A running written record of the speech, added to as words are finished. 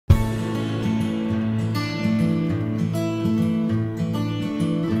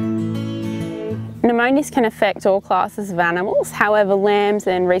Pneumonias can affect all classes of animals, however lambs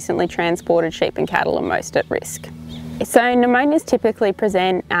and recently transported sheep and cattle are most at risk. So pneumonias typically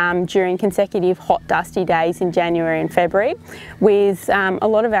present during consecutive hot dusty days in January and February, with a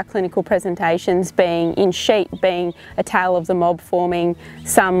lot of our clinical presentations being in sheep being a tail of the mob forming,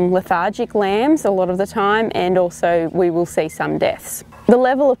 some lethargic lambs a lot of the time, and also we will see some deaths. The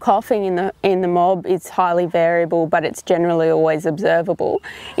level of coughing in the mob is highly variable, but it's generally always observable.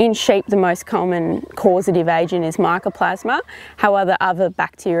 In sheep, the most common causative agent is mycoplasma. However, other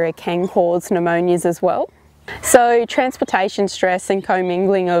bacteria can cause pneumonias as well. So transportation stress and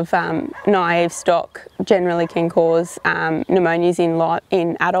commingling of naive stock generally can cause pneumonias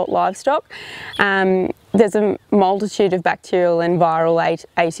in adult livestock. There's a multitude of bacterial and viral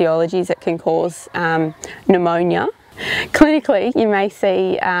etiologies that can cause pneumonia. Clinically, you may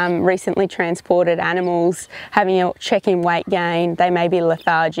see recently transported animals having a check in weight gain. They may be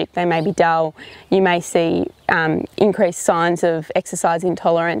lethargic, they may be dull. You may see increased signs of exercise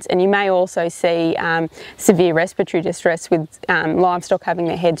intolerance, and you may also see severe respiratory distress with livestock having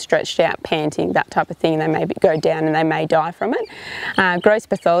their head stretched out, panting, that type of thing. They may go down and they may die from it. Gross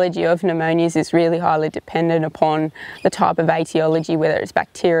pathology of pneumonias is really highly dependent upon the type of etiology, whether it's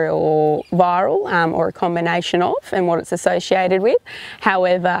bacterial or viral, or a combination of, and what it's associated with.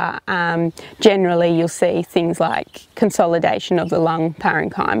 However, generally you'll see things like consolidation of the lung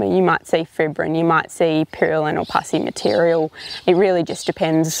parenchyma. You might see fibrin, you might see purulent or pussy material. It really just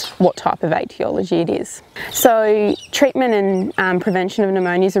depends what type of etiology it is. So treatment and prevention of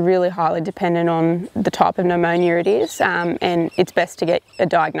pneumonias are really highly dependent on the type of pneumonia it is, and it's best to get a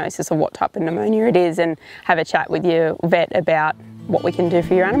diagnosis of what type of pneumonia it is and have a chat with your vet about what we can do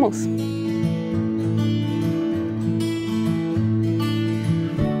for your animals.